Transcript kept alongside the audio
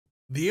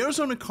The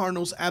Arizona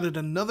Cardinals added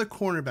another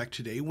cornerback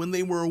today when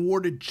they were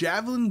awarded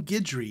Javelin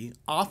Guidry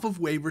off of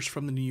waivers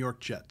from the New York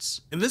Jets.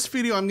 In this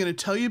video, I'm going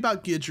to tell you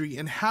about Guidry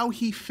and how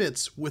he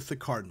fits with the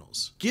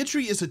Cardinals.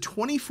 Guidry is a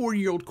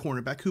 24-year-old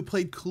cornerback who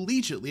played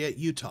collegiately at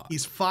Utah.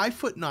 He's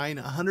 5'9",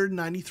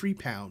 193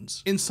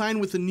 pounds, and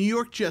signed with the New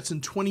York Jets in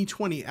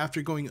 2020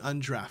 after going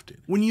undrafted.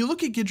 When you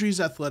look at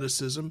Guidry's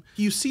athleticism,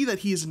 you see that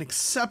he is an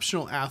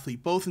exceptional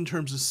athlete, both in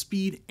terms of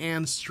speed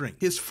and strength.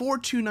 His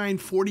 4.29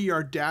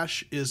 40-yard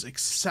dash is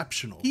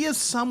exceptional. He is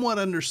somewhat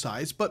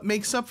undersized, but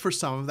makes up for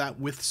some of that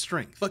with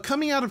strength. But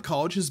coming out of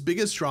college, his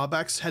biggest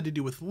drawbacks had to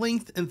do with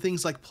length and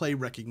things like play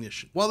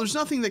recognition. While there's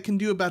nothing that can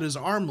do about his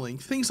arm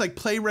length, things like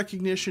play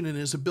recognition and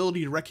his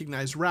ability to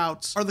recognize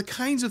routes are the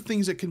kinds of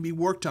things that can be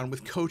worked on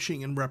with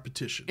coaching and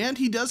repetition. And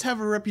he does have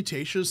a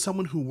reputation as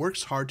someone who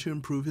works hard to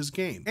improve his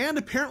game. And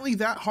apparently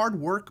that hard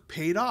work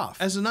paid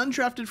off. As an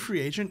undrafted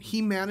free agent,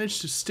 he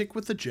managed to stick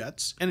with the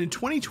Jets, and in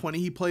 2020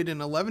 he played in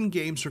 11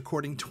 games,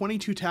 recording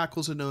 22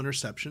 tackles and no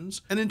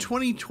interceptions, and in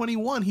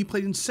 2021, he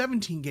played in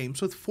 17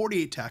 games with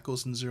 48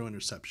 tackles and 0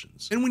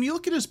 interceptions. And when you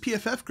look at his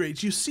PFF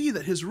grades, you see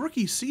that his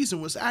rookie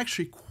season was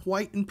actually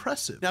quite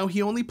impressive. Now,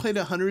 he only played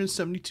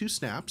 172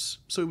 snaps,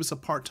 so he was a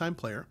part-time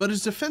player, but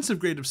his defensive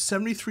grade of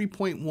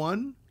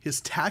 73.1, his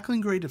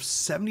tackling grade of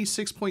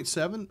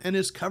 76.7, and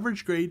his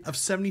coverage grade of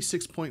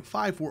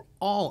 76.5 were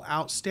all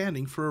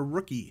outstanding for a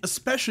rookie,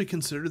 especially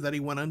considering that he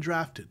went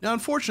undrafted. Now,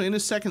 unfortunately, in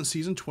his second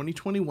season,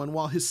 2021,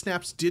 while his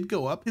snaps did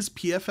go up, his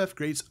PFF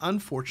grades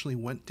unfortunately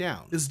went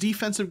down. His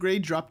defensive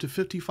grade dropped to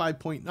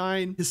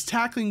 55.9, his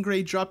tackling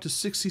grade dropped to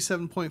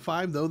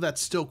 67.5, though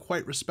that's still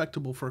quite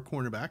respectable for a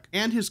cornerback,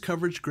 and his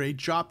coverage grade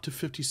dropped to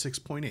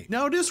 56.8.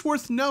 Now, it is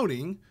worth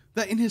noting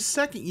that in his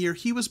second year,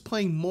 he was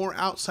playing more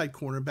outside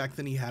cornerback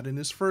than he had in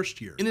his first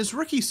year. In his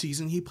rookie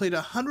season, he played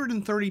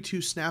 132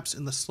 snaps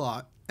in the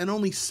slot and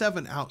only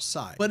 7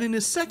 outside. But in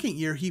his second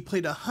year, he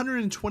played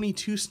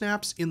 122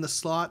 snaps in the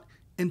slot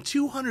and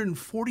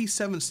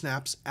 247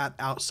 snaps at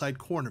outside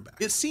cornerback.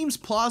 It seems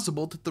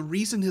plausible that the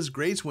reason his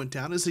grades went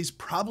down is he's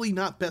probably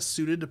not best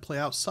suited to play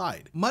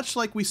outside, much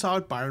like we saw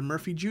with Byron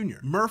Murphy Jr.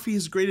 Murphy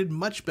is graded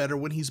much better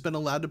when he's been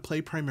allowed to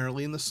play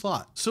primarily in the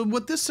slot. So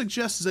what this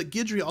suggests is that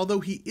Guidry,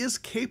 although he is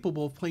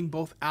capable of playing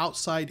both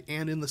outside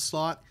and in the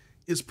slot,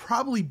 is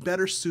probably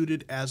better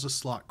suited as a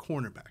slot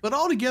cornerback. But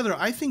altogether,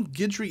 I think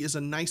Guidry is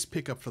a nice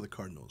pickup for the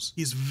Cardinals.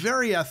 He's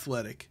very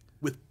athletic,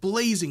 with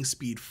blazing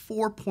speed,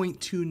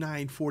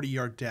 4.29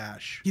 40-yard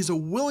dash. He's a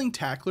willing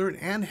tackler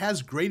and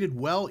has graded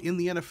well in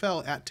the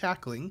NFL at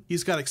tackling.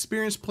 He's got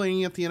experience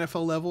playing at the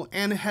NFL level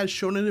and has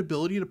shown an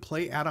ability to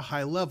play at a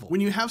high level. When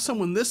you have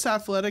someone this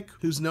athletic,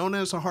 who's known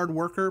as a hard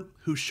worker,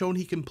 who's shown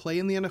he can play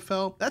in the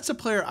NFL, that's a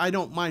player I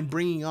don't mind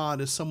bringing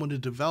on as someone to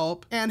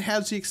develop and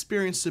has the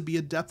experience to be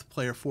a depth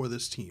player for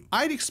this team.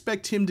 I'd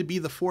expect him to be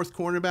the fourth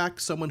cornerback,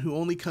 someone who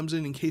only comes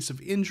in case of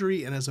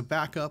injury and as a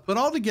backup, but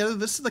altogether,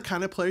 this is the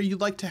kind of player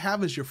you'd like to have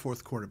as your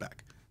fourth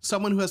quarterback.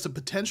 Someone who has the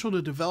potential to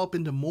develop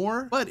into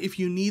more, but if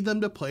you need them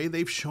to play,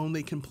 they've shown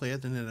they can play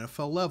at an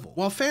NFL level.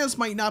 While fans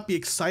might not be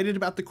excited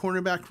about the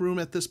cornerback room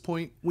at this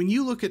point, when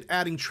you look at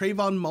adding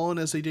Trayvon Mullen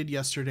as they did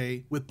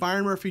yesterday, with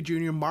Byron Murphy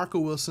Jr., Marco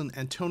Wilson,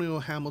 Antonio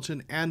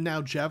Hamilton, and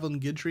now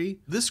Javelin Guidry,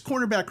 this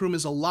cornerback room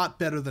is a lot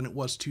better than it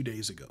was 2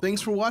 days ago.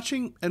 Thanks for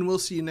watching, and we'll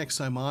see you next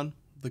time on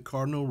The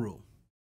Cardinal Rule.